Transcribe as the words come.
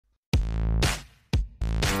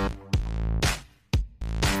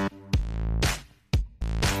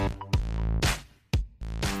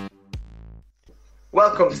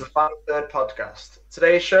Welcome to the Final Third podcast.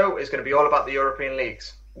 Today's show is going to be all about the European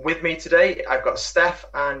leagues. With me today, I've got Steph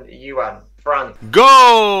and Yuan. Fran.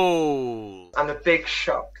 Go! And the big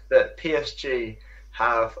shock that PSG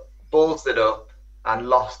have ballsed it up and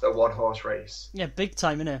lost a one-horse race. Yeah, big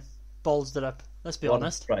time, innit? Ballsed it up. Let's be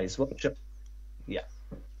honest. Prize. Yeah.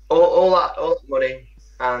 All that money,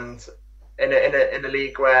 and in a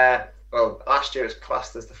league where, well, last year it was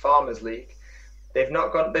classed as the Farmers League. They've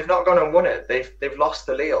not gone and won it. They've lost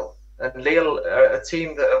to Lille, and Lille are a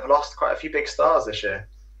team that have lost quite a few big stars this year.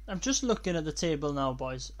 I'm just looking at the table now,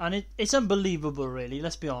 boys, and it's unbelievable, really.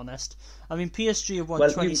 Let's be honest. I mean, PSG have won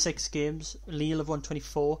 26 games. Lille have won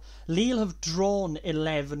 24. Lille have drawn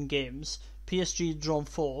 11 games. PSG have drawn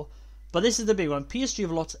 4. But this is the big one. PSG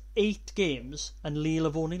have lost 8 games, and Lille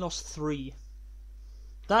have only lost 3.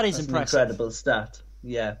 That's impressive. An incredible stat.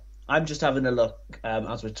 Yeah. I'm just having a look,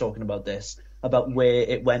 as we're talking about this, about where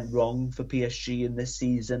it went wrong for PSG in this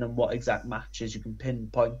season and what exact matches you can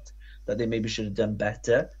pinpoint that they maybe should have done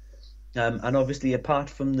better. And obviously, apart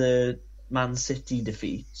from the Man City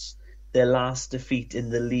defeats, their last defeat in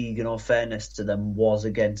the league, in all fairness to them, was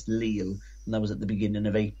against Lille, and that was at the beginning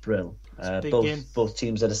of April. Both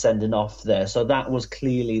teams had a sending off there, so that was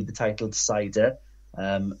clearly the title decider.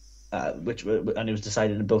 And it was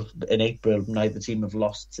decided in April. Neither team have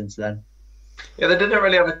lost since then. Yeah, they didn't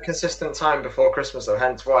really have a consistent time before Christmas, though,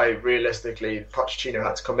 hence why, realistically, Pochettino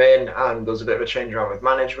had to come in, and there was a bit of a change around with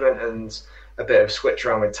management and a bit of switch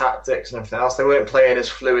around with tactics and everything else. They weren't playing as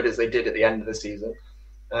fluid as they did at the end of the season.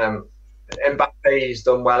 Mbappe's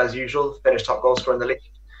done well as usual, finished top goal scorer in the league,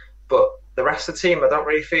 but the rest of the team, I don't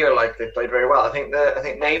really feel like they've played very well. I think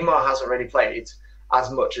Neymar hasn't really played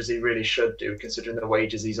as much as he really should do, considering the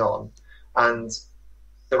wages he's on, and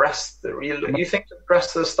the rest. You think the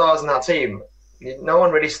rest of the stars in that team, no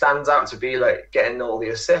one really stands out to be like getting all the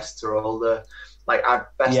assists or all the best.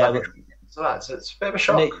 So it's a bit of a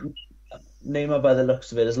shock. Neymar, by the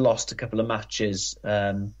looks of it, has lost a couple of matches.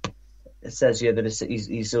 It says here that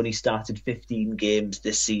he's only started 15 games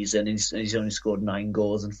this season. He's only scored 9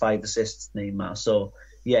 goals and 5 assists, Neymar. So,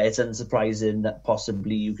 yeah, it's unsurprising that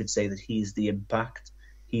possibly you could say that he's the impact.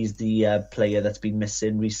 He's the player that's been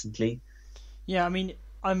missing recently. Yeah, I mean,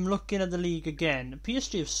 I'm looking at the league again.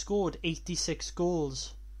 PSG have scored 86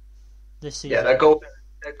 goals this season. Yeah, their goal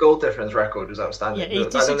difference record was outstanding. Yeah,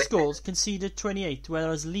 86 goals, conceded 28,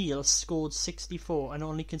 whereas Lille scored 64 and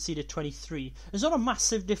only conceded 23. There's not a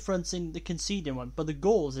massive difference in the conceding one, but the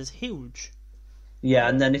goals is huge. Yeah,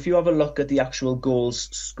 and then if you have a look at the actual goals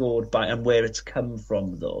scored by and where it's come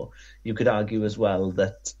from, though, you could argue as well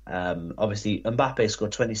that obviously Mbappe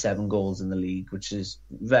scored 27 goals in the league, which is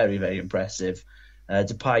very, very impressive.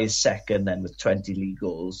 Depay is second then with 20 league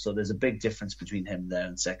goals, so there's a big difference between him there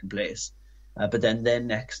and second place. But then their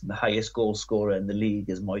next, the highest goal scorer in the league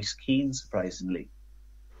is Moise Kean, surprisingly.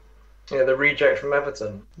 Yeah, the reject from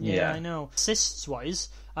Everton. Yeah, I know. Assists-wise,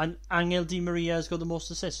 and Angel Di Maria has got the most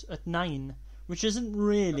assists at 9, which isn't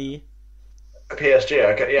really... PSG,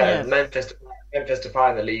 okay, yeah. Memphis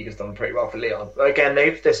Depay in the league has done pretty well for Lyon. Again,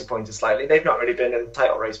 they've disappointed slightly. They've not really been in the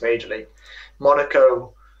title race majorly.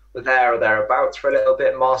 Monaco were there or thereabouts for a little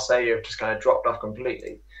bit. Marseille have just kind of dropped off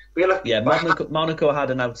completely. Monaco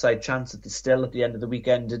had an outside chance at the end of the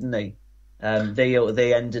weekend, didn't they?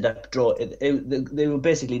 They ended up draw. They were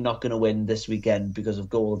basically not going to win this weekend because of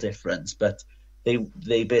goal difference, but they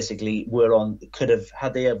basically were on.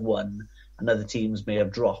 Had they have won, and other teams may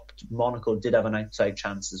have dropped. Monaco did have an outside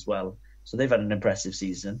chance as well, so they've had an impressive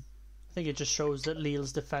season. I think it just shows that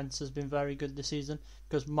Lille's defence has been very good this season,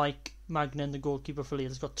 because Mike Magnan, the goalkeeper for Lille,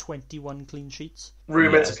 has got 21 clean sheets.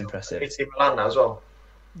 Rumoured to impressive. AC Milan now as well.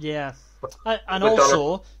 Yeah, and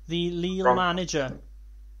also the Lille manager,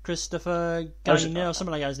 Christopher Gainer or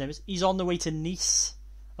something like that his name is, he's on the way to Nice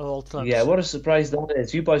of all clubs. Yeah, what a surprise that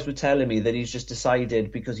is. You boys were telling me that he's just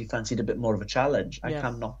decided because he fancied a bit more of a challenge. I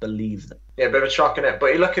cannot believe that. Yeah, a bit of a shock in it.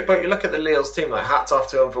 But you look at the Lille's team, like, hats off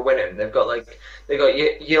to them for winning. They've got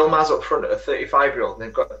Yilmaz up front, a 35-year-old, and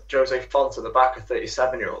they've got Jose Font at the back, a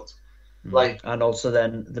 37-year-old. And also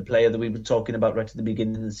then the player that we were talking about right at the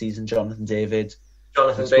beginning of the season, Jonathan David.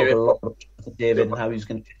 And how he's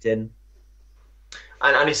going to fit in,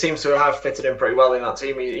 and he seems to have fitted in pretty well in that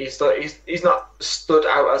team. He's not stood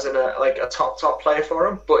out as a top player for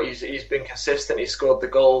him, but he's been consistent. He's scored the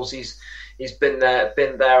goals. He's been there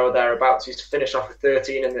or thereabouts. He's finished off with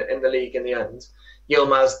 13 in the league in the end.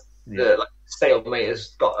 Yilmaz, the stalemate,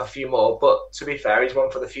 has got a few more, but to be fair, he's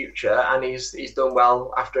one for the future, and he's done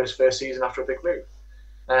well after his first season after a big move.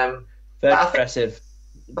 Very impressive.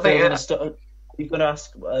 You're going to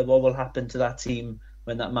ask what will happen to that team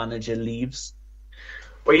when that manager leaves?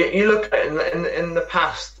 Well, you look at it in the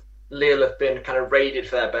past, Lille have been kind of raided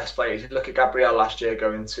for their best players. You look at Gabriel last year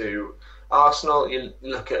going to Arsenal. You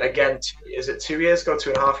look at again, is it 2 years ago,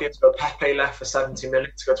 2.5 years ago? Pepe left for 70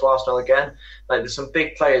 million to go to Arsenal again. Like there's some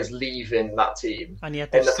big players leaving that team, and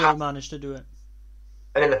yet they still managed to do it.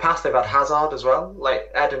 And in the past, they've had Hazard as well.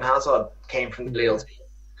 Like Eden Hazard came from the Lille team.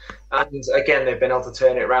 And again, they've been able to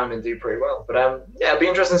turn it around and do pretty well. But it'll be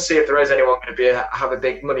interesting to see if there is anyone going to have a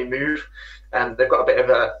big money move. They've got a bit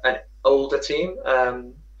of an older team.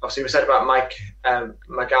 Obviously, we said about Mike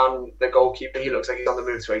Magan, the goalkeeper. He looks like he's on the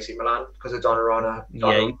move to AC Milan because of Donnarumma.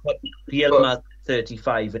 Yeah, he's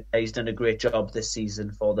 35, and he's done a great job this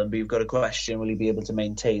season for them. But you've got a question: will he be able to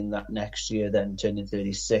maintain that next year? Then turning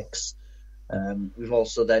 36. We've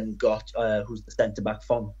also then got who's the centre back,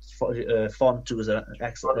 Font, who was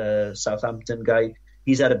an Southampton guy.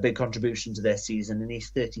 He's had a big contribution to their season, and he's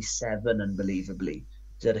 37. Unbelievably,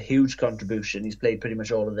 he's had a huge contribution. He's played pretty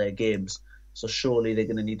much all of their games, so surely they're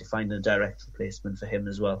going to need to find a direct replacement for him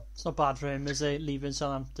as well. It's not bad for him, is it? Leaving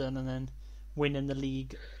Southampton and then winning the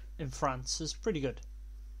league in France is pretty good.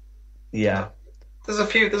 Yeah, there's a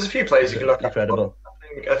few players you can look at. Incredible.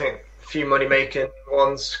 I think few money making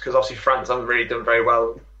ones because obviously France haven't really done very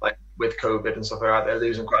well, like with COVID and stuff like that. They're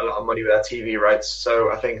losing quite a lot of money with their TV rights,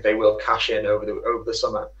 so I think they will cash in over the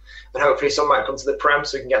summer, and hopefully some might come to the Prem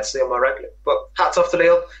so we can get to see them more regularly. But hats off to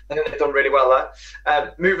Lille, I think they've done really well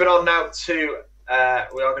there. Moving on now to we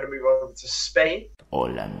are going to move over to Spain.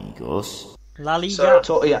 Hola amigos. La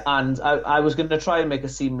Liga. And I was going to try and make a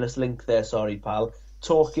seamless link there. Sorry, pal.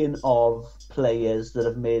 Talking of players that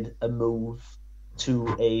have made a move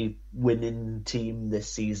to a winning team this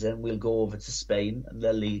season, we'll go over to Spain and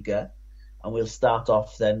La Liga, and we'll start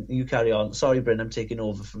off then. You carry on. Sorry, Bryn, I'm taking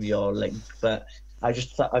over from your link, but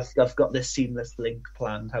I've got this seamless link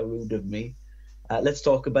planned. How rude of me. Let's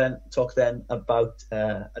talk then about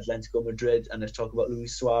Atletico Madrid, and let's talk about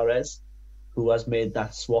Luis Suarez, who has made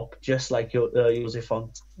that swap just like Jose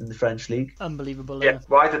Font in the French league. Unbelievable. Yeah,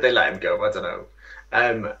 why did they let him go? I don't know.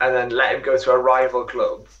 And then let him go to a rival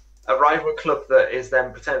club that is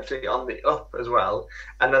then potentially on the up as well,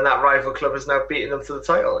 and then that rival club has now beaten them to the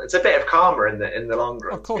title. It's a bit of karma in the long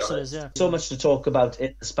run. Of course it is, yeah. So much to talk about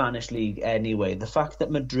in the Spanish league anyway. The fact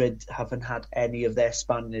that Madrid haven't had any of their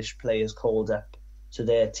Spanish players called up to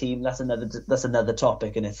their team, that's another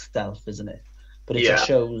topic in itself, isn't it? But it just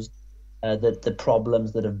shows the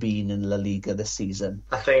problems that have been in La Liga this season.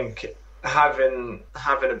 I think having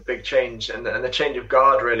a big change and the change of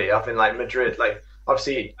guard, really, having like Madrid, like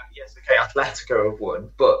obviously, yes, okay, Atletico have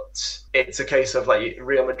won, but it's a case of like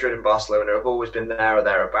Real Madrid and Barcelona have always been there or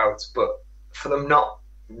thereabouts. But for them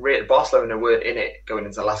Barcelona weren't in it going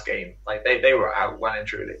into the last game. Like they were out well and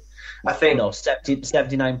truly. I think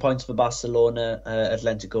 79 points for Barcelona,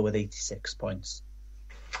 Atletico with 86 points.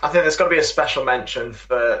 I think there's got to be a special mention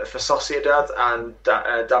for Sociedad and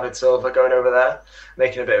David Silva going over there,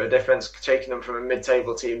 making a bit of a difference, taking them from a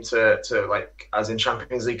mid-table team to like as in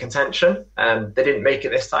Champions League contention. They didn't make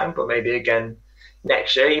it this time, but maybe again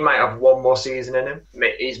next year. He might have one more season in him.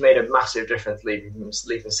 He's made a massive difference leaving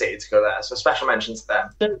City to go there. So special mention to them.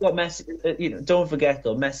 Still got Messi. Don't forget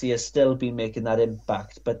though, Messi has still been making that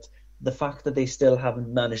impact, but the fact that they still haven't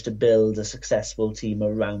managed to build a successful team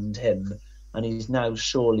around him. And he's now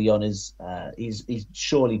surely on his. He's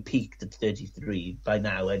surely peaked at 33 by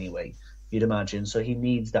now. Anyway, you'd imagine. So he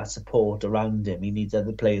needs that support around him. He needs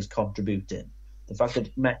other players contributing. The fact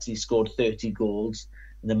that Messi scored 30 goals,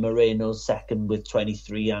 and then Moreno's second with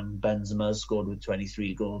 23, and Benzema scored with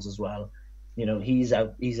 23 goals as well. He's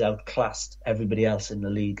outclassed everybody else in the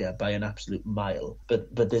Liga by an absolute mile.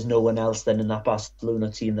 But there's no one else then in that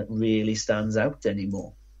Barcelona team that really stands out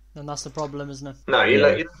anymore. And that's the problem, isn't it? No, you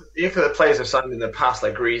look at the players who've signed in the past,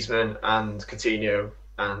 like Griezmann and Coutinho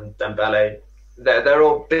and Dembele. They're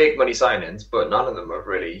all big money signings, but none of them have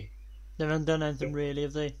really. They haven't done anything really,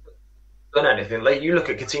 have they? Done anything. Like you look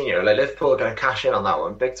at Coutinho, like Liverpool are going to cash in on that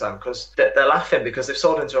one big time because they're laughing because they've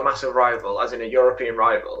sold into a massive rival, as in a European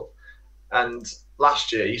rival. And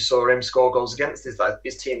last year you saw him score goals against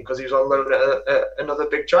his team because he was on loan at another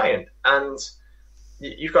big giant. And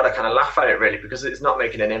you've got to kind of laugh at it really because it's not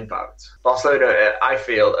making an impact. Barcelona, I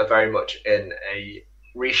feel, are very much in a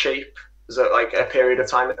reshape. There's a period of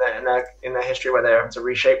time in their history where they're having to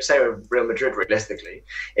reshape. Same with Real Madrid, realistically.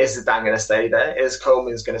 Is Zidane going to stay there? Is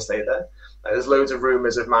Koeman's going to stay there? There's loads of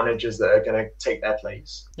rumours of managers that are going to take their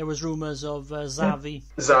place. There was rumours of Xavi.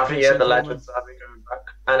 Xavi, yeah, the legend Xavi going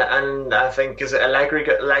back. And I think, is it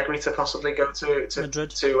Allegri to possibly go to Madrid?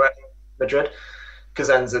 To Madrid? Because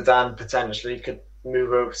then Zidane potentially could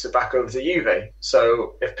move back over to Juve.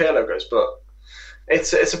 So if Pirlo goes, but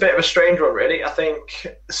It's a bit of a strange one, really. I think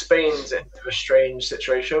Spain's into a strange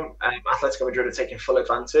situation. Atletico Madrid are taking full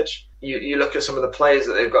advantage. You look at some of the players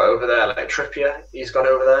that they've got over there, like Trippier. He's gone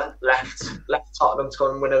over there, left Tottenham to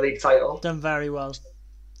go and win a league title. Done very well.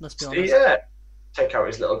 Let's be honest. Yeah, take out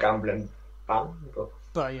his little gambling ban.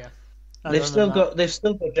 But yeah. They've still got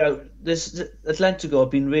out. This Atletico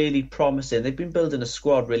have been really promising. They've been building a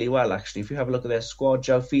squad really well, actually. If you have a look at their squad,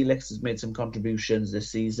 João Felix has made some contributions this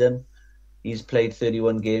season. He's played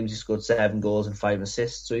 31 games. He scored 7 goals and 5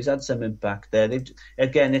 assists. So he's had some impact there.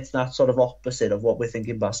 Again, it's that sort of opposite of what we're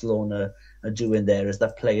thinking Barcelona are doing there, is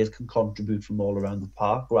that players can contribute from all around the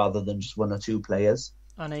park rather than just 1 or 2 players.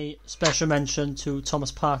 And a special mention to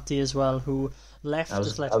Thomas Partey as well, who left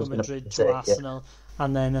Atletico Madrid to Arsenal,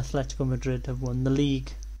 and then Atletico Madrid have won the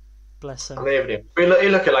league. Bless him. And you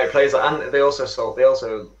look at like players, and they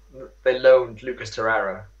loaned Lucas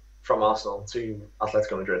Torreira from Arsenal to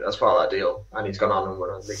Atletico Madrid as part of that deal, and he's gone on and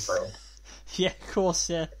won a league title. Yeah, of course,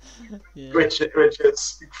 yeah. Which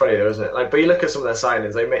is funny though, isn't it? Like, but you look at some of their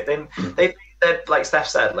signings. They're like Steph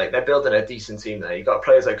said, like they're building a decent team there. You got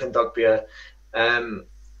players like Kondogbia, and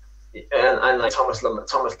like Thomas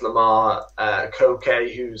Lamar,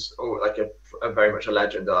 Koke, who's like a very much a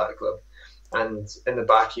legend at that club. And in the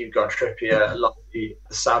back you've got Trippier, Lottie,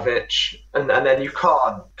 Savic, and then you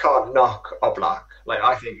can't knock Oblak. Like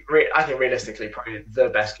I think realistically probably the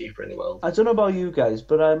best keeper in the world. I don't know about you guys,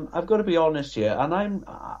 but I've got to be honest here, and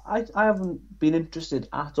I haven't been interested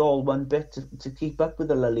at all one bit to keep up with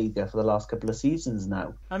the La Liga for the last couple of seasons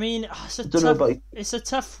now. I mean, it's a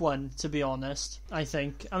tough one, to be honest. I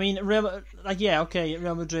think. I mean, Real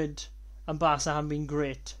Madrid and Barca haven't been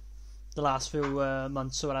great the last few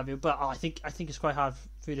months or whatever, but I think it's quite hard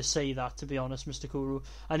for you to say that, to be honest, Mr. Kuru.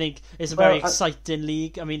 I think it's a very exciting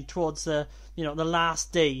league. I mean, towards the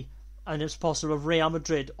last day, and it's possible of Real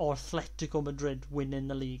Madrid or Atletico Madrid winning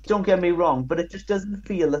the league. Don't get me wrong, but it just doesn't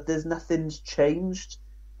feel that nothing's changed.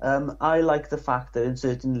 I like the fact that in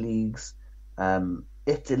certain leagues,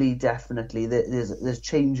 Italy definitely, there's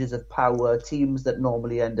changes of power. Teams that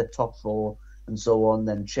normally end at top 4 and so on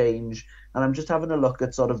then change. And I'm just having a look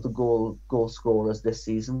at sort of the goal scorers this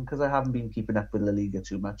season, because I haven't been keeping up with La Liga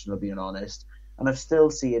too much, and I'll being honest. And I've still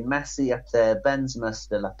seen Messi up there, Benzema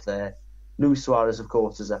still up there, Luis Suarez, of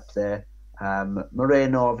course, is up there.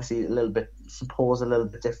 Moreno, obviously, a little bit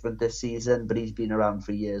different this season, but he's been around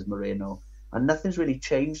for years, Moreno. And nothing's really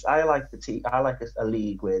changed. I like a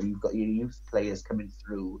league where you've got your youth players coming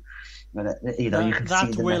through. And, you can see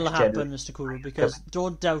that will happen, Mr. Kuru, because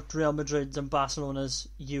don't doubt Real Madrid and Barcelona's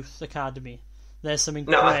youth academy. There's some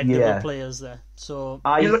incredible players there. So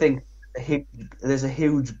I think there's a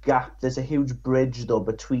huge gap. There's a huge bridge, though,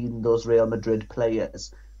 between those Real Madrid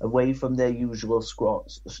players away from their usual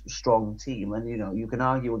strong team. And, you can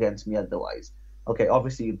argue against me otherwise. Okay,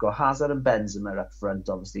 obviously you've got Hazard and Benzema up front,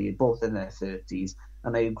 obviously, both in their 30s.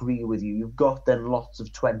 And I agree with you. You've got then lots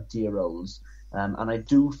of 20-year-olds. And I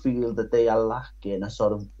do feel that they are lacking a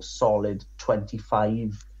sort of solid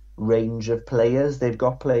 25 range of players. They've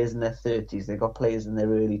got players in their 30s. They've got players in their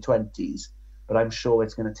early 20s. But I'm sure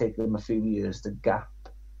it's going to take them a few years to gap.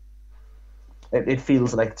 It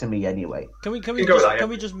feels like to me anyway. Can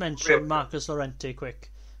we just mention Marcus Llorente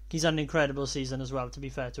quick? He's had an incredible season as well, to be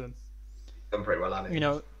fair to him. Done pretty well, hasn't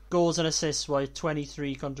he? Goals and assists wise,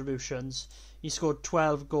 23 contributions. He scored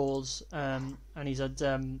 12 goals and he's had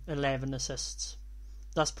 11 assists.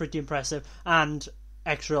 That's pretty impressive. And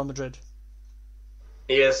ex-Real Madrid.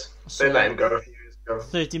 He is. They let him go a few years ago.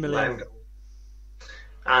 30 million.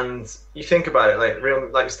 And you think about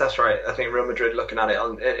it, like Steph's right. I think Real Madrid, looking at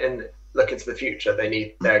it looking to the future, they're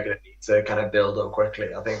going to need to kind of build up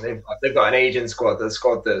quickly. I think they've got an aging squad. The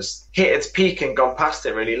squad that's hit its peak and gone past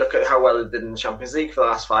it. Really, look at how well they did in the Champions League for the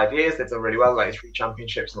last 5 years. They've done really well, like 3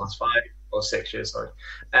 championships in the last 5 or 6 years. Sorry,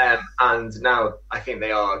 and now I think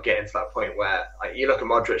they are getting to that point where you look at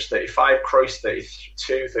Modric, 35, Kroos,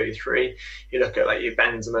 32, 33. You look at your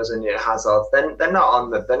Benzema's and your Hazard. Then they're not on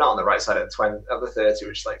the right side of the 30,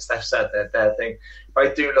 which, like Steph said, their thing.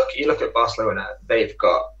 But you look at Barcelona. They've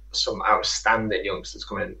got some outstanding youngsters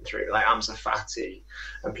coming through, like Ansu Fati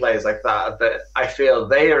and players like that. But I feel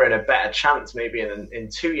they are in a better chance, maybe in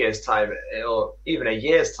 2 years' time or even a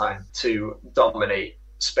year's time, to dominate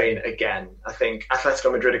Spain again. I think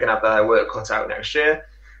Atletico Madrid are going to have their work cut out next year.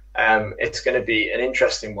 It's going to be an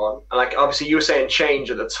interesting one. And obviously you were saying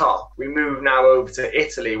change at the top. We move now over to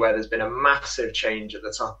Italy, where there's been a massive change at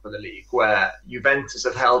the top of the league, where Juventus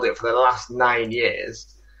have held it for the last 9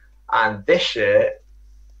 years, and this year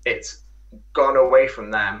it's gone away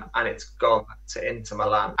from them and it's gone to Inter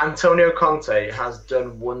Milan. Antonio Conte has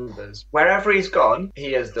done wonders. Wherever he's gone,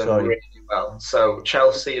 he has done really well. So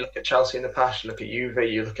Chelsea, you look at Chelsea in the past, you look at Juve,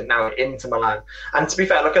 you look at now Inter Milan. And to be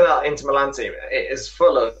fair, look at that Inter Milan team. It is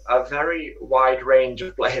full of a very wide range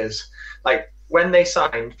of players. Like, when they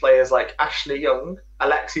signed players like Ashley Young,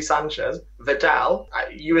 Alexis Sanchez, Vidal,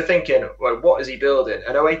 you were thinking, well, what is he building?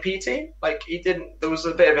 An OAP team? Like, he didn't. There was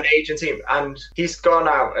a bit of an aging team, and he's gone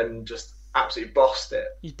out and just absolutely bossed it.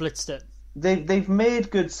 He's blitzed it. They've made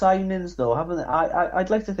good signings though, haven't they? I'd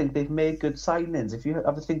like to think they've made good signings. If you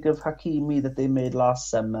ever think of Hakimi that they made last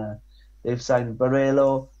summer, they've signed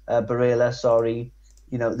Barella. Sorry.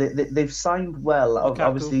 You know, they've signed well. Lukaku.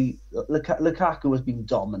 Obviously, Lukaku has been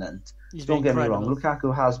dominant. Don't get me wrong,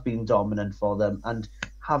 Lukaku has been dominant for them, and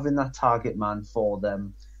having that target man for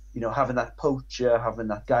them, you know, having that poacher, having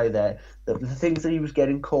that guy there, the things that he was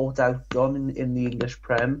getting caught out on in the English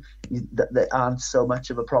Prem, that aren't so much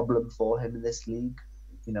of a problem for him in this league.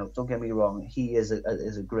 You know, don't get me wrong, he is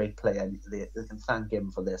a great player, and they can thank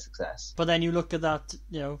him for their success. But then you look at that,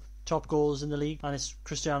 you know, top goals in the league, and it's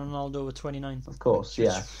Cristiano Ronaldo with 29. Of course,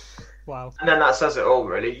 yeah. Wow. And then that says it all,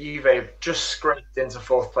 really. Juve just scraped into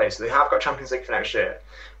 4th place. So they have got Champions League for next year.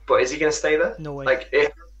 But is he going to stay there? No way. Like,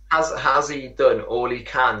 has he done all he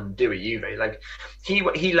can do at Juve? Like,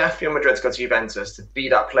 he left Real Madrid to go to Juventus to be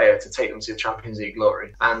that player to take them to the Champions League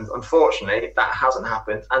glory. And unfortunately, that hasn't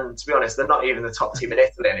happened. And to be honest, they're not even the top team in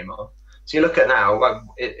Italy anymore. So you look at now, like,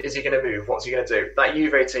 is he going to move? What's he going to do? That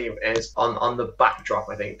Juve team is on the backdrop,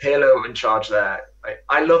 I think. Pirlo in charge there.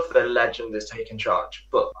 I love the legend is taking charge,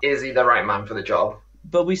 but is he the right man for the job?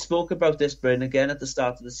 But we spoke about this, Bryn, again at the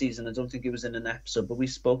start of the season. I don't think it was in an episode, but we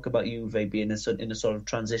spoke about Juve being in a sort of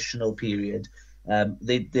transitional period.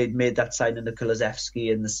 They'd made that signing of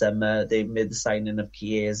Kulusevski in the summer. They made the signing of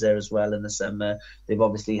Chiesa as well in the summer. They've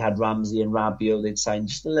obviously had Ramsey and Rabiot. They'd signed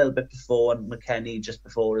just a little bit before, and McKennie just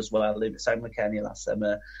before as well. They signed McKennie last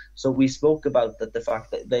summer. So we spoke about the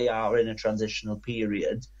fact that they are in a transitional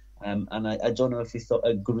period. And I don't know if you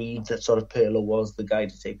agreed that sort of Pirlo was the guy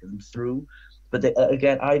to take them through. But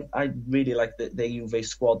I really like the Juve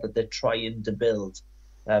squad that they're trying to build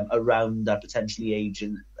around that potentially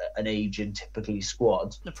aging typically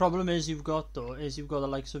squad. The problem you've got the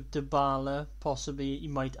likes of Dybala. Possibly he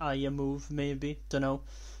might eye a move, maybe. Don't know.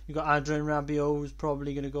 You've got Adrian Rabiot, who's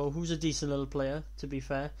probably going to go, who's a decent little player, to be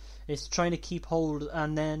fair. It's trying to keep hold,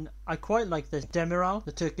 and then I quite like this Demiral,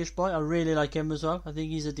 the Turkish boy. I really like him as well. I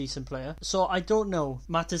think he's a decent player. So I don't know.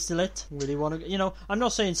 Matis Delit, really want to, you know, I'm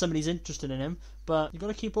not saying somebody's interested in him, but you've got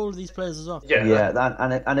to keep hold of these players as well. Yeah,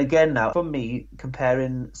 and again now, for me,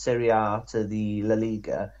 comparing Serie A to the La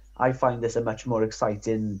Liga, I find this a much more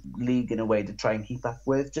exciting league in a way to try and keep up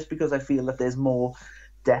with, just because I feel that there's more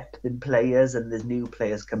depth in players and there's new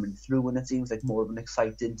players coming through, and it seems like more of an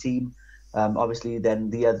exciting team. Obviously,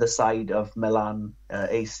 then the other side of Milan,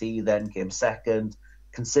 AC, then came second,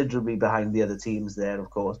 considerably behind the other teams there,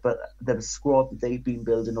 of course. But the squad that they've been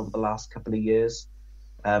building over the last couple of years,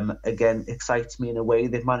 again, excites me in a way.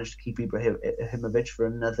 They've managed to keep Ibrahimovic for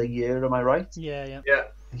another year, am I right? Yeah.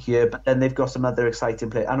 Yeah, but then they've got some other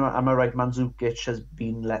exciting players. Am I right? Mandzukic has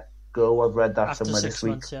been let go. I've read that after somewhere 6 this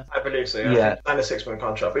week. months, yeah. I believe so. Yeah. And a 6-month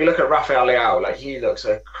contract. But you look at Rafael Leao, like he looks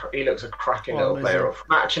a cracking little player.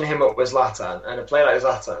 Matching him up with Zlatan, and a player like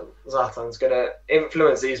Zlatan's going to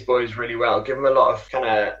influence these boys really well. Give them a lot of kind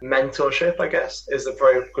of mentorship, I guess, is a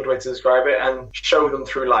very good way to describe it, and show them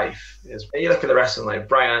through life. You look at the rest of them, like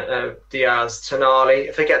Brian Diaz, Tonali.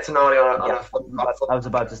 If they get Tonali on a fun platform, I was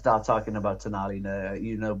about to start talking about Tonali. No,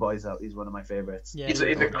 you know, boys, he's one of my favourites. Yeah, he's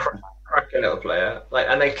a cracking little player. Like,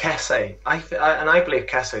 and then Kesse. I believe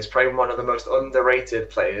Kesse is probably one of the most underrated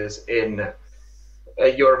players in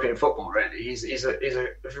European football. Really, he's a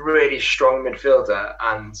really strong midfielder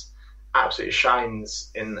and absolutely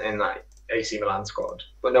shines in that AC Milan squad.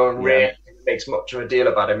 But no one really makes much of a deal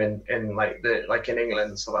about him in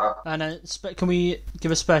England. So that. And can we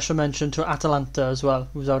give a special mention to Atalanta as well,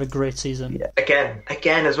 who's had a great season? Yeah.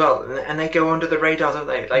 Again as well, and they go under the radar, don't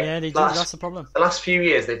they? Like, yeah, they do. That's the problem. The last few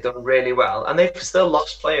years they've done really well, and they've still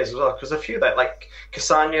lost players as well. Because a few that, like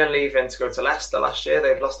Cassagna leaving to go to Leicester last year,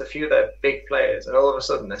 they've lost a few of their big players, and all of a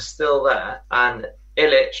sudden they're still there. And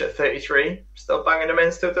Illich at 33, still banging them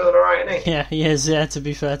in, still doing all right, isn't he? Yeah, he is, yeah, to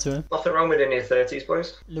be fair to him. Nothing wrong with in your 30s,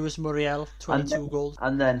 boys. Luis Muriel, 22 goals.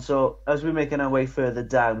 And then, so, as we're making our way further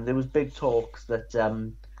down, there was big talks that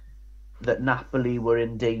that Napoli were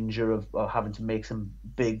in danger of having to make some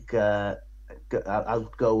big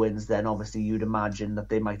outgoings. Then, obviously, you'd imagine that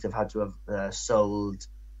they might have had to have sold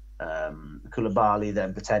Koulibaly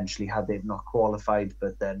then, potentially, had they not qualified,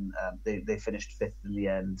 but then they finished fifth in the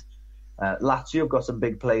end. Lazio have got some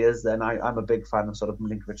big players. Then I'm a big fan of sort of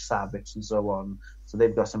Milinkovic-Savic and so on. So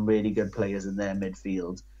they've got some really good players in their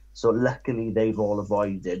midfield. So luckily they've all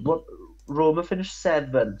avoided. Roma finished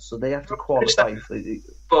 7th, so they have to qualify for.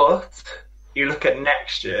 But you look at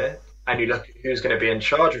next year, and you look at who's going to be in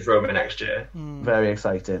charge of Roma next year. Very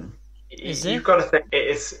exciting. You've got to think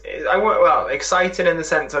it's exciting in the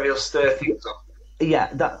sense of he'll stir things up.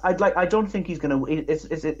 Yeah, I don't think he's going to. It's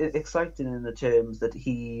exciting in the terms that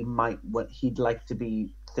he'd like to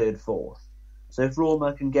be 3rd, 4th. So if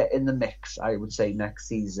Roma can get in the mix, I would say next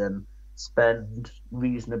season, spend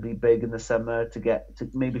reasonably big in the summer to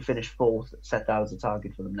maybe finish 4th, set that as a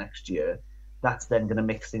target for them next year. That's then going to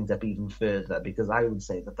mix things up even further, because I would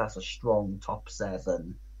say that's a strong top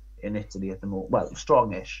 7 in Italy at the moment. Well,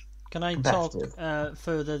 strongish. Can I talk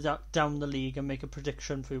further down the league and make a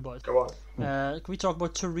prediction for you boys? Go on. Can we talk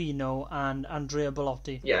about Torino and Andrea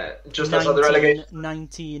Bellotti? Yeah, just outside the relegation.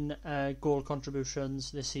 19 goal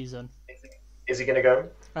contributions this season. Is he going to go?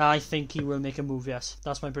 I think he will make a move. Yes,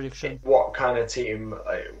 that's my prediction. What kind of team?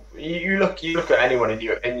 You look at anyone in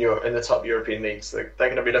the top European leagues, they're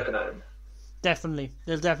going to be looking at him. Definitely,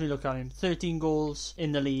 they'll definitely look at him. 13 goals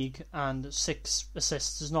in the league and 6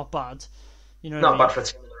 assists is not bad. You know, not bad for a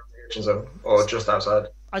team in the relegation zone or just outside.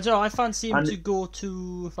 I don't know. I fancy him to go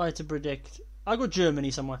to. If I had to predict, I'll go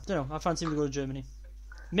Germany somewhere. I don't know. I fancy him to go to Germany.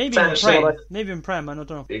 Maybe in Prem. Maybe in Prem. I don't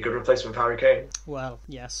know. Be a good replacement for Harry Kane. Well,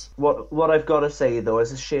 yes. What I've got to say though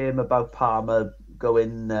is a shame about Parma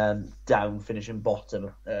going down, finishing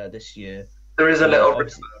bottom this year. There is a little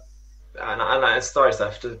rumour, and sorry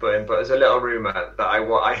Steph to put in, but there's a little rumour that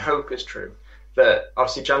I hope is true, that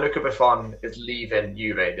obviously Gianluca Buffon is leaving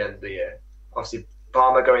Juve at the end of the year. Obviously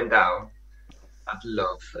Parma going down. I'd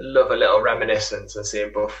love a little reminiscence of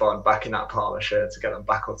seeing Buffon back in that Parma shirt to get them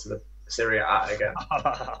back onto the Serie A again.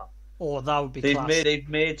 Oh, that would be class. They've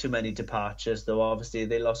made too many departures, though. Obviously,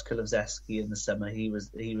 they lost Kulusevski in the summer. He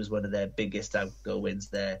was one of their biggest outgoings wins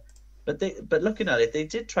there. But looking at it, they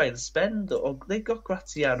did try and spend. Or they got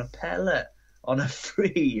Graziano Pelle on a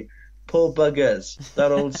free. Poor buggers,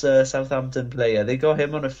 that old Southampton player. They got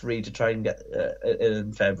him on a free to try and get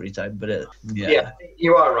in February time. But yeah,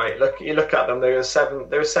 you are right. You look at them. They were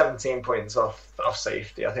 17 points off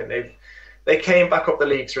safety. I think they came back up the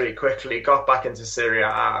leagues really quickly, got back into Serie A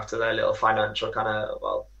after their little financial kind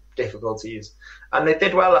of difficulties, and they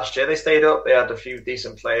did well last year. They stayed up. They had a few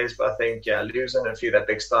decent players, but I think losing a few of their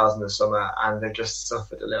big stars in the summer, and they've just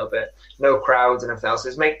suffered a little bit. No crowds and everything else.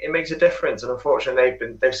 It makes a difference, and unfortunately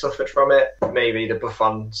they've suffered from it. Maybe the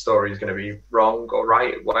Buffon story is going to be wrong or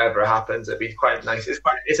right. Whatever happens, it'd be quite nice.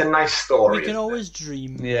 It's a nice story. We can always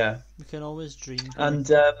dream. Yeah, we can always dream.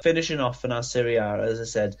 And finishing off in our Serie A, as I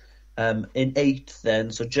said. In 8th then,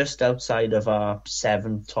 so just outside of our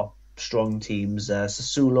 7 top strong teams,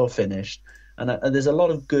 Sassuolo finished. And there's a lot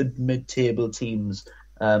of good mid-table teams,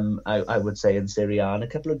 I would say, in Serie A, and a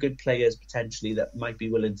couple of good players potentially that might be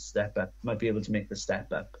willing to step up, might be able to make the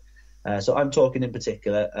step up. So I'm talking in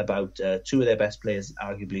particular about 2 of their best players,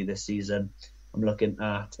 arguably, this season. I'm looking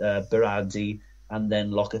at Berardi and then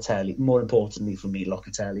Locatelli. More importantly for me,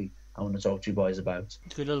 Locatelli. I want to talk to you boys about.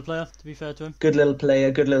 Good little player, to be fair to him. Good little player,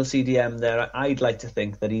 good little CDM there. I'd like to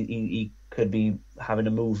think that he could be having a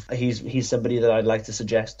move. He's somebody that I'd like to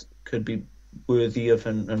suggest could be worthy of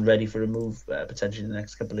and ready for a move potentially in the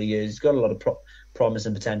next couple of years. He's got a lot of promise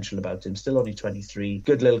and potential about him. Still only 23.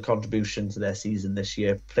 Good little contribution to their season this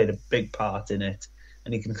year. Played a big part in it.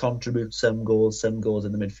 And he can contribute some goals in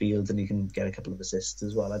the midfield, and he can get a couple of assists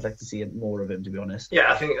as well. I'd like to see more of him, to be honest.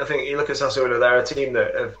 Yeah, I think you look at Sassuolo, they're a team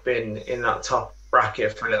that have been in that top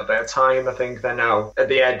bracket for a little bit of time. I think they're now at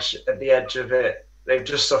the edge of it. They've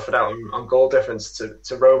just suffered out on goal difference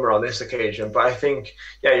to Roma on this occasion. But I think,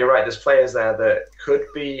 you're right. There's players there that could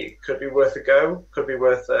be worth a go, could be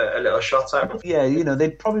worth a little shot at. Yeah,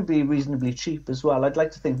 they'd probably be reasonably cheap as well. I'd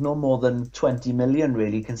like to think no more than 20 million,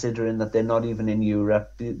 really, considering that they're not even in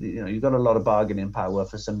Europe. You've got a lot of bargaining power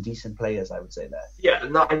for some decent players, I would say there. Yeah,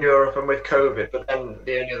 not in Europe and with COVID. But then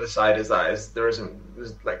the only other side is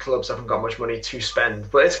clubs haven't got much money to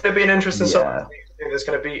spend. But it's going to be an interesting summer. I think there's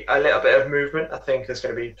going to be a little bit of movement. I think there's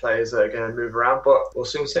going to be players that are going to move around, but we'll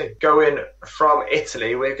soon see. Going from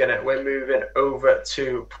Italy, we're moving over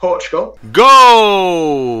to Portugal.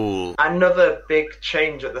 Goal! Another big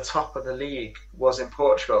change at the top of the league was in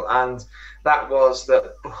Portugal, and that was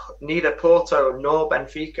that neither Porto nor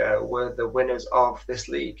Benfica were the winners of this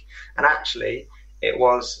league. And actually, it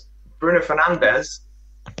was Bruno Fernandes,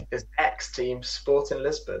 his ex-team, Sporting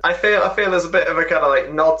Lisbon. I feel there's a bit of a kind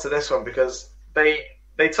of nod to this one because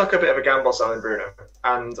they they took a bit of a gamble selling Bruno,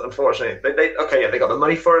 and unfortunately, they got the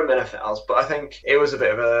money for him and everything else, but I think it was a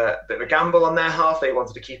bit of a gamble on their half. They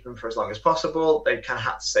wanted to keep him for as long as possible. They kind of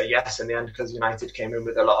had to say yes in the end because United came in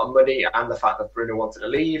with a lot of money and the fact that Bruno wanted to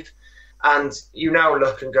leave. And you now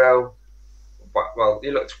look and go, well,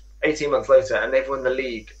 you looked 18 months later, and they've won the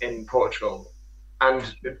league in Portugal and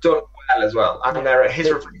done well as well. And they're at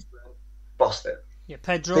his replacement, Boston. Yeah,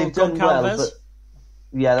 Pedro They've done Goncalves. well,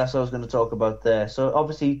 yeah, that's what I was going to talk about there. So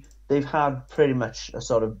obviously they've had pretty much a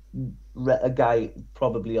sort of a guy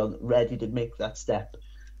probably ready to make that step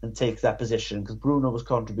and take that position, because Bruno was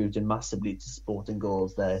contributing massively to Sporting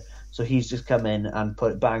goals there. So he's just come in and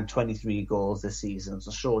banged 23 goals this season. So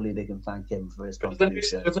surely they can thank him for his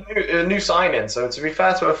contribution. It was a new signing. So to be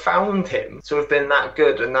fair, to have found him, to have been that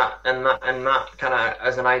good and that kind of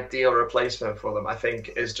as an ideal replacement for them, I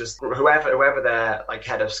think is just whoever their like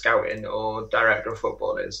head of scouting or director of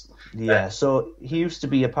football is. Yeah. So he used to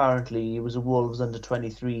be, apparently he was a Wolves under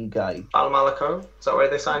 23 guy. Al Malaco, is that where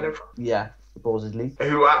they signed him from? Yeah. Supposedly,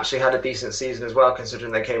 who actually had a decent season as well,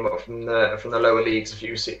 considering they came up from the lower leagues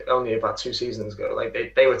only about 2 seasons ago.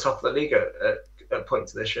 Like they were top of the league at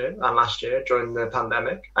points this year and last year during the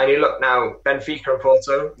pandemic. And you look now, Benfica and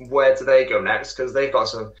Porto, where do they go next? Because they've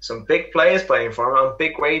got some big players playing for them on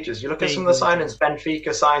big wages. You look at some of the signings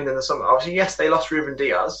Benfica signed in the summer. Obviously, yes, they lost Ruben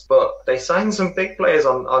Diaz, but they signed some big players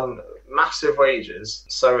on massive wages.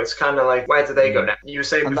 So it's kind of like, where do they go next? You were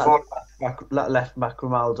saying before. That left back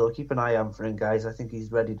Ronaldo, keep an eye out for him, guys. I think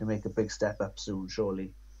he's ready to make a big step up soon,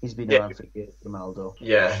 surely. He's been around for years, Ronaldo.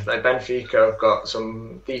 Yeah, like Benfica have got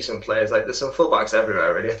some decent players. Like there's some fullbacks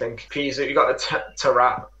everywhere, really. I think Pisa, you got a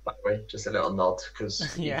Tarat, by the way, just a little nod,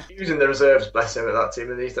 because he's in the reserves, bless him, with that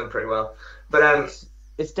team, and he's done pretty well. But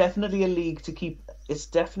it's definitely a league to keep. It's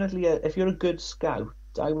definitely if you're a good scout,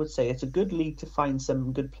 I would say it's a good league to find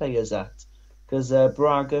some good players at. Because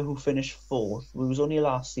Braga, who finished 4th, it was only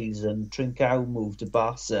last season. Trincao moved to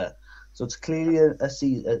Barca, so it's clearly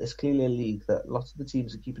it's clearly a league that lots of the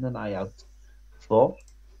teams are keeping an eye out for.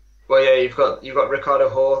 Well, yeah, you've got Ricardo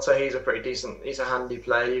Horta. He's a pretty decent. He's a handy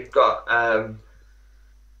player. You've got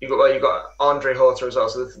Andre Horta as well.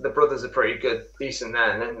 So the brothers are pretty good, decent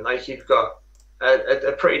there. And then like you've got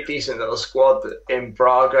a pretty decent little squad in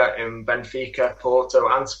Braga, in Benfica, Porto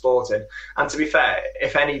and Sporting. And to be fair,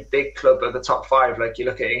 if any big club are the top 5, like you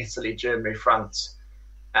look at Italy, Germany, France,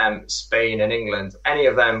 Spain and England, any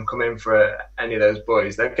of them come in for any of those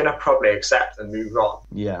boys, they're going to probably accept and move on.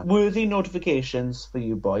 Yeah. Worthy notifications for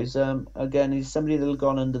you boys. Again, he's somebody that'll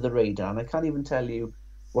gone under the radar, and I can't even tell you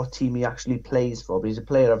what team he actually plays for, but he's a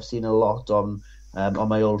player I've seen a lot on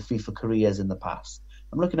my old FIFA careers in the past.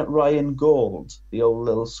 I'm looking at Ryan Gold, the old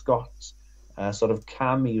little Scot, sort of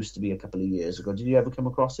cam he used to be a couple of years ago. Did you ever come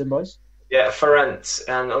across him, boys? Yeah, Ferenc,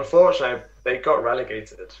 and unfortunately they got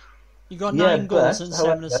relegated. You got 9 goals and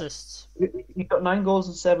 7 assists. He got 9 goals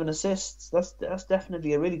and 7 assists. That's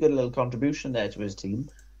definitely a really good little contribution there to his team.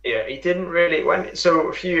 Yeah, he didn't really so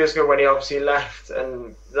a few years ago when he obviously left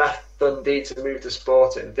Dundee to move to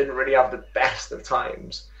Sporting, didn't really have the best of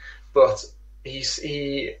times, but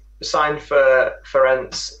he signed for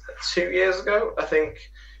Ferenc 2 years ago, I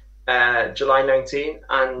think, July 19,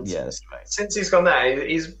 and since he's gone there,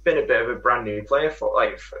 he's been a bit of a brand new player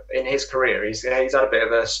in his career. He's had a bit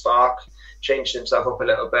of a spark, changed himself up a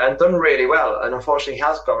little bit, and done really well. And unfortunately, he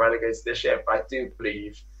has got relegated this year. But I do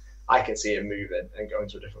believe I can see him moving and going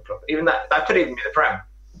to a different club. Even that could even be the Prem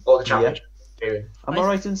or the Championship. Am I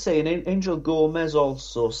right in saying Angel Gomez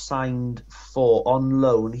also signed on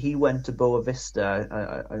loan? He went to Boa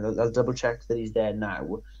Vista. I'll double check that he's there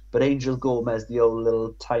now. But Angel Gomez, the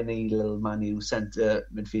old tiny little Manu centre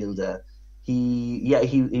midfielder, he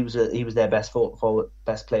was their best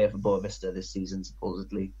player for Boa Vista this season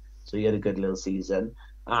supposedly. So he had a good little season.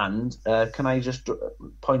 And can I just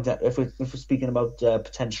point out, if we're speaking about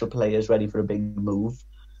potential players ready for a big move,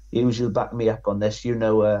 you'll back me up on this.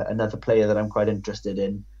 Another player that I'm quite interested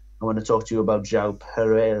in. I want to talk to you about João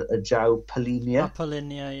Palhinha.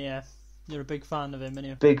 Palhinha, yeah. You're a big fan of him, aren't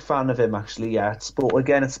you? Big fan of him, actually, yeah. At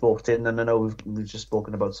Sporting, and I know we've just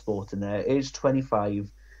spoken about Sporting there. Age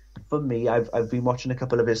 25. For me, I've been watching a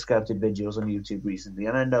couple of his scouted videos on YouTube recently,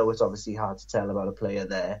 and I know it's obviously hard to tell about a player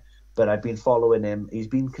there, but I've been following him. He's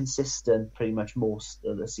been consistent pretty much most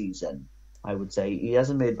of the season, I would say. He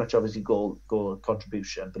hasn't made much, obviously, goal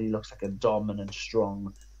contribution, but he looks like a dominant,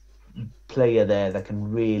 strong player there that can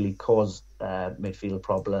really cause midfield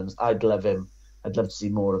problems. I'd love him. I'd love to see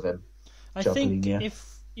more of him. I think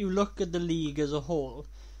if you look at the league as a whole,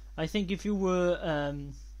 I think if you were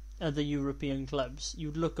other European clubs,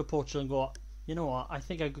 you'd look at Portugal and go, you know what, I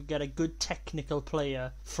think I could get a good technical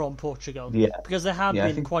player from Portugal. Yeah. Because there have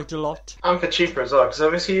been quite a lot. And for cheaper as well, because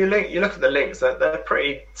obviously you look at the links, they're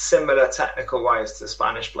pretty similar technical-wise to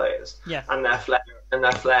Spanish players. Yeah. And their flair and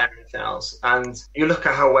everything else. And you look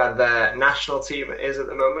at how well their national team is at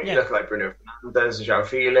the moment. You look at like Bruno Fernandes, João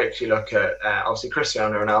Felix, you look at obviously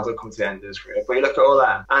Cristiano Ronaldo come to the end of his career, but you look at all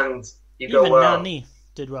that and you go, Even well, Nani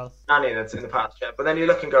did well. Nani in the past, yeah. But then you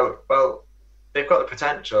look and go, well, they've got the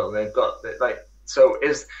potential. They've got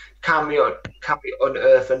can we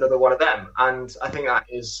unearth another one of them? And I think that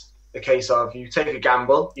is the case of you take a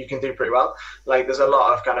gamble, you can do pretty well. Like there's a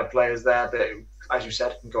lot of kind of players there that, as you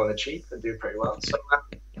said, can go on the cheap and do pretty well. So,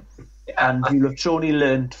 and you'll have surely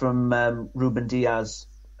learned from Ruben Diaz,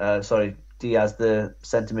 Diaz, the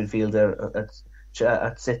centre midfielder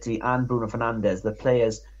at City, and Bruno Fernandes, the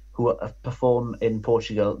players who perform in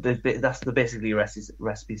Portugal. That's basically a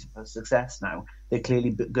recipe for success now. They're clearly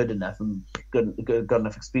good enough and got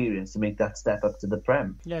enough experience to make that step up to the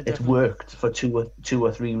Prem. Yeah, it's worked for two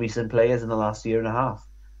or three recent players in the last year and a half.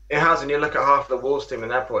 It has, and you look at half the Wolves team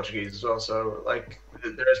and they're Portuguese as well. So, like,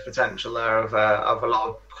 there is potential there of a lot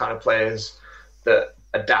of kind of players that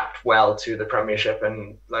adapt well to the Premiership,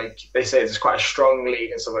 and like they say, it's quite a strong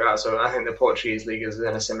league and stuff like that. So I think the Portuguese league is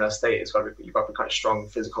in a similar state. You've got to be quite strong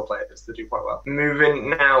physical players to do quite well. Moving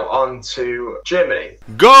now on to Germany.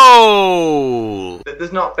 Goal!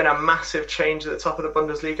 There's not been a massive change at the top of the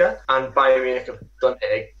Bundesliga, and Bayern Munich have done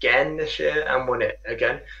it again this year and won it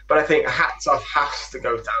again. But I think hats off has to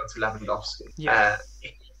go down to Lewandowski. Yeah.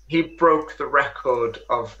 He broke the record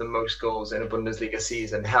of the most goals in a Bundesliga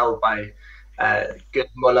season, held by Gerd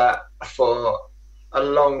Müller for a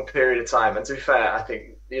long period of time. And to be fair, I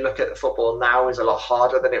think you look at the football now is a lot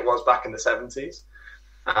harder than it was back in the 70s.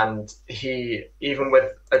 And he, even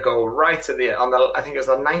with a goal right at I think it was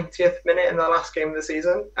the 90th minute in the last game of the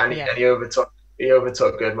season, and he overtook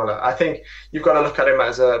Gerd Müller. I think you've got to look at him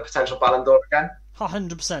as a potential Ballon d'Or again.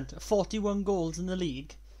 100%. 41 goals in the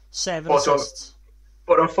league, 7 assists.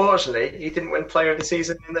 But unfortunately, he didn't win Player of the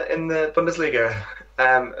Season in the Bundesliga.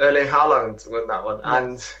 Erling Haaland won that one,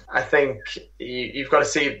 and I think you've got to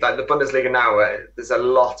see like the Bundesliga now. There's a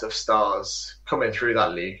lot of stars coming through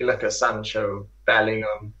that league. You look at Sancho,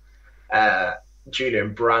 Bellingham,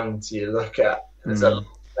 Julian Brandt. You look at there's a lot of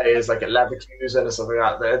players like at Leverkusen and stuff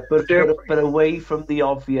like that. But away from the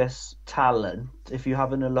obvious talent, if you're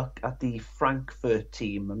having a look at the Frankfurt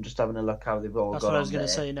team, I'm just having a look how they've all That's got what on I was going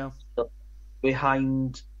to there. say now.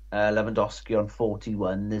 Behind Lewandowski on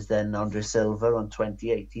 41 is then Andre Silva on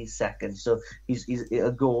 28. He's second, so he's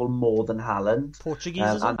a goal more than Haaland.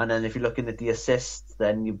 Portuguese, and then if you're looking at the assists,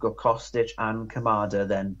 then you've got Kostic and Kamada,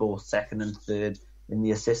 then both second and third in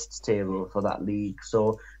the assists table for that league.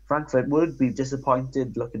 So Frankfurt would be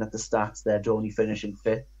disappointed looking at the stats. They're only finishing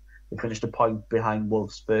fifth. They finished a point behind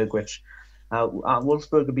Wolfsburg, which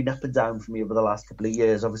Wolfsburg have been up and down for me over the last couple of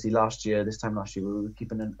years. Obviously, this time last year, we were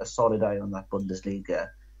keeping a solid eye on that Bundesliga.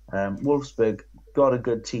 Wolfsburg got a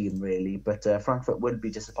good team, really, but Frankfurt would be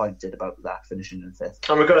disappointed about that, finishing in fifth.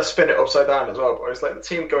 And we've got to spin it upside down as well, boys. Like the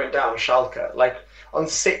team going down, Schalke, like on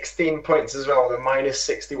 16 points as well, with a minus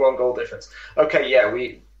 61 goal difference. Okay, yeah,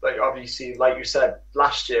 we like obviously, like you said,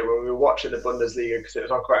 last year when we were watching the Bundesliga, because it was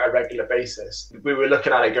on quite a regular basis, we were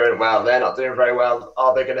looking at it going, well, they're not doing very well.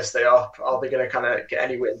 Are they going to stay up? Are they going to kind of get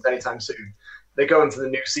any wins anytime soon? They go into the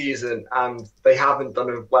new season and they haven't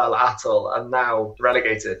done well at all, and now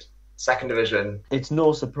relegated, second division. It's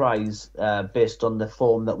no surprise based on the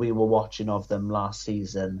form that we were watching of them last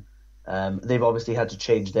season. They've obviously had to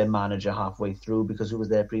change their manager halfway through because who was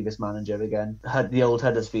their previous manager again? The old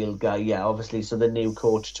Huddersfield guy, yeah, obviously. So the new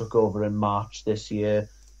coach took over in March this year,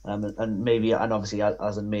 and obviously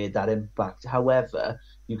hasn't made that impact. However,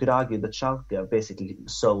 you could argue that Schalke basically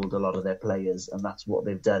sold a lot of their players, and that's what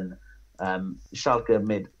they've done. Schalke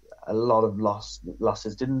made a lot of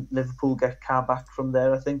losses. Didn't Liverpool get Kabak from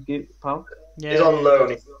there, I think, Paul? Yeah, he's on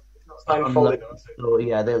loan. So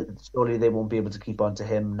yeah, surely they won't be able to keep on to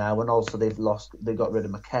him now. And also they got rid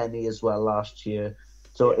of McKennie as well last year.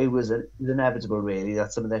 So it was inevitable, really,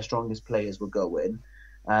 that some of their strongest players would go in.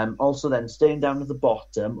 Also then, staying down at the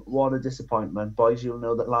bottom, what a disappointment. Boys, you'll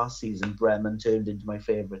know that last season Bremen turned into my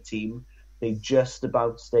favourite team. They just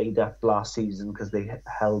about stayed up last season because they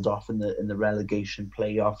held off in the relegation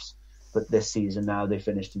playoffs. But this season now they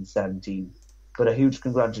finished in 17th. But a huge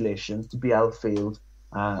congratulations to Bielefeld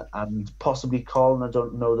and possibly Colin. I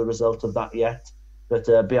don't know the result of that yet. But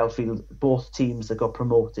Bielefeld, both teams that got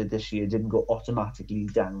promoted this year didn't go automatically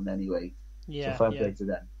down anyway. Yeah, so fair play to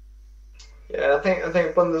them. Yeah, I think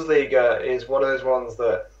Bundesliga is one of those ones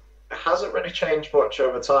that hasn't really changed much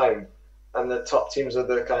over time, and the top teams are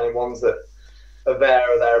the kind of ones that are there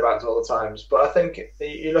or thereabouts all the times. But I think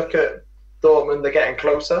you look at Dortmund, they're getting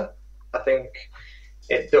closer. I think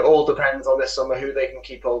it all depends on this summer who they can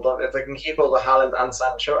keep hold of. If they can keep hold of Haaland and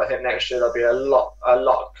Sancho, I think next year they'll be a lot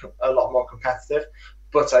more competitive.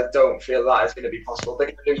 But I don't feel that is going to be possible. They're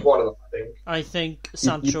going to lose one of them, I think. I think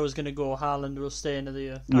Sancho is going to go. Haaland will stay into the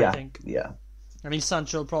year. Yeah, I think. Yeah. I mean,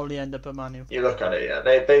 Sancho will probably end up at Man U. You look at it, yeah.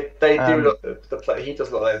 They do look the play. He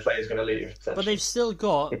does look like the player's going to leave. But they've still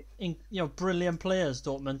got brilliant players.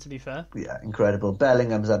 Dortmund, to be fair. Yeah, incredible.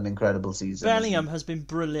 Bellingham's had an incredible season. Bellingham has been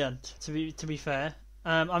brilliant. To be fair,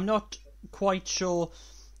 I'm not quite sure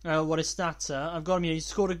what his stats are. I've got him here. He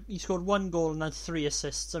scored 1 goal and had 3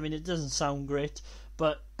 assists. I mean, it doesn't sound great,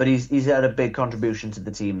 but he's had a big contribution to the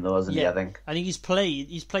team, though, hasn't he? I think he's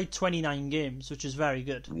played 29 games, which is very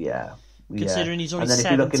good. Yeah. Considering he's only and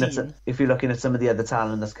then 17. if you're looking at some of the other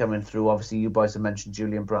talent that's coming through, obviously you boys have mentioned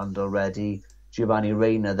Julian Brand already, Giovanni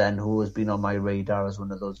Reina, then, who has been on my radar as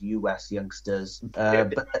one of those US youngsters.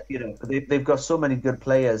 But they've got so many good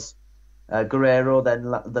players. Guerrero, then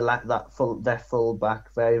their full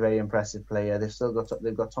back, very very impressive player.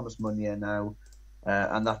 They've got Thomas Meunier now,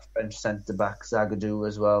 and that French centre back Zagadou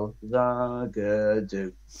as well.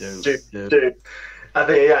 Zagadou. I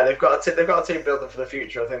think they've got a team building for the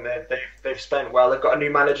future. I think they've spent well. They've got a new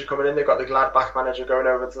manager coming in. They've got the Gladbach manager going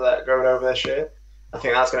over this year. I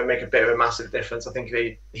think that's going to make a bit of a massive difference. I think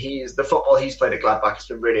the football he's played at Gladbach has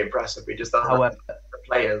been really impressive. We just don't have the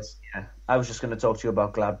players. Yeah, I was just going to talk to you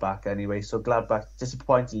about Gladbach anyway. So Gladbach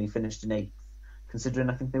disappointingly finished in 8th, considering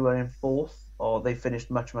I think they were in 4th, or they finished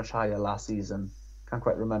much higher last season. Can't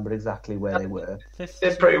quite remember exactly where they were. They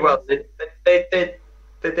did pretty well.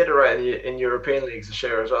 They did it right in European leagues this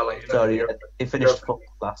year as well. They finished 4th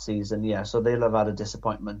last season, yeah, so they'll have had a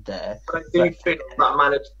disappointment there. But I do feel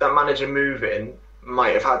that manager moving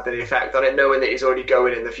might have had the effect on it, knowing that he's already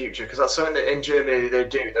going in the future, because that's something that in Germany they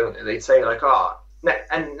do, don't they? They say, like,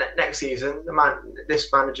 next season,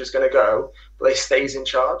 this manager's going to go, but he stays in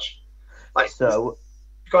charge. So,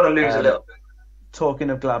 you've got to lose a little bit.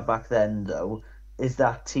 Talking of Gladbach then, though, is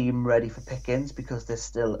that team ready for pickings? Because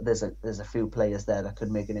there's a few players there that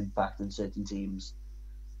could make an impact in certain teams.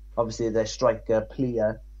 Obviously, their striker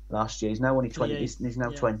Plia last year, he's now only 20. He's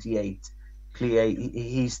now 28. Plia,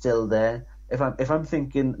 he's still there. If I'm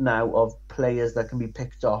thinking now of players that can be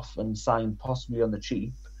picked off and signed possibly on the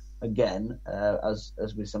cheap, again, as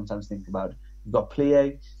we sometimes think about, you've got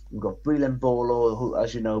Plia, you've got Brelin Bolo, who,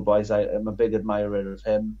 as you know, boys, I am a big admirer of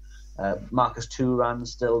him. Marcus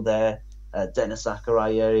Thuram's still there. Dennis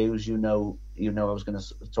Zakaria, who's I was going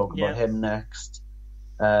to talk about him next.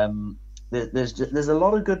 There's a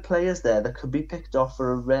lot of good players there that could be picked off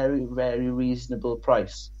for a very, very reasonable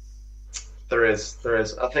price. There is.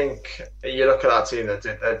 I think you look at that team.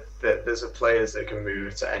 There's players that can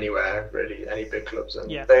move to anywhere, really, any big clubs, and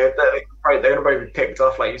they're going to probably be picked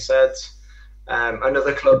off, like you said.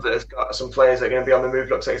 Another club that has got some players that are going to be on the move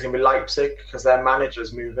looks like it's going to be Leipzig, because their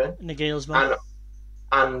manager's moving. Nagelsmann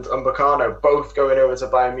and Mbakano both going over to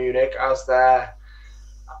Bayern Munich as they're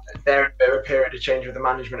in a bit of a period of change with the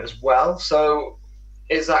management as well. So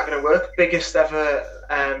is that going to work? Biggest ever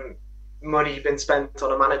money been spent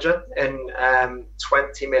on a manager in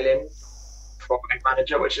 20 million for a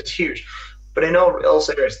manager, which is huge. But in all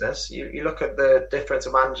seriousness, you look at the difference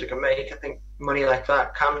a manager can make. I think money like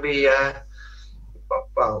that can be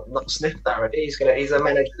not sniffed at. Right? He's a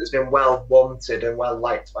manager that's been well wanted and well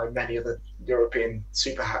liked by many of the European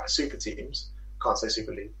super teams. Can't say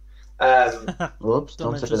Super League. Whoops,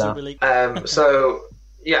 don't say that. So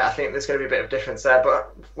yeah, I think there's going to be a bit of difference there,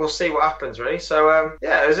 but we'll see what happens, really. So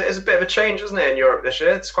it's a bit of a change, isn't it, in Europe this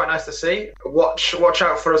year? It's quite nice to see. Watch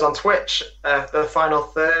out for us on Twitch. The final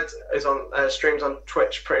third is on streams on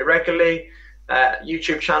Twitch pretty regularly.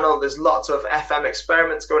 YouTube channel, there's lots of FM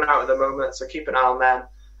experiments going out at the moment, so keep an eye on them.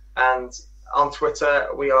 And on Twitter,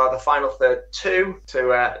 we are the final third 2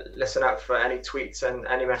 to listen out for any tweets and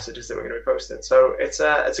any messages that we're going to be posting. So it's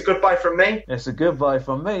a goodbye from me. It's a goodbye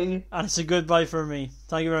from me. And it's a goodbye from me.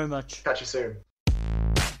 Thank you very much. Catch you soon.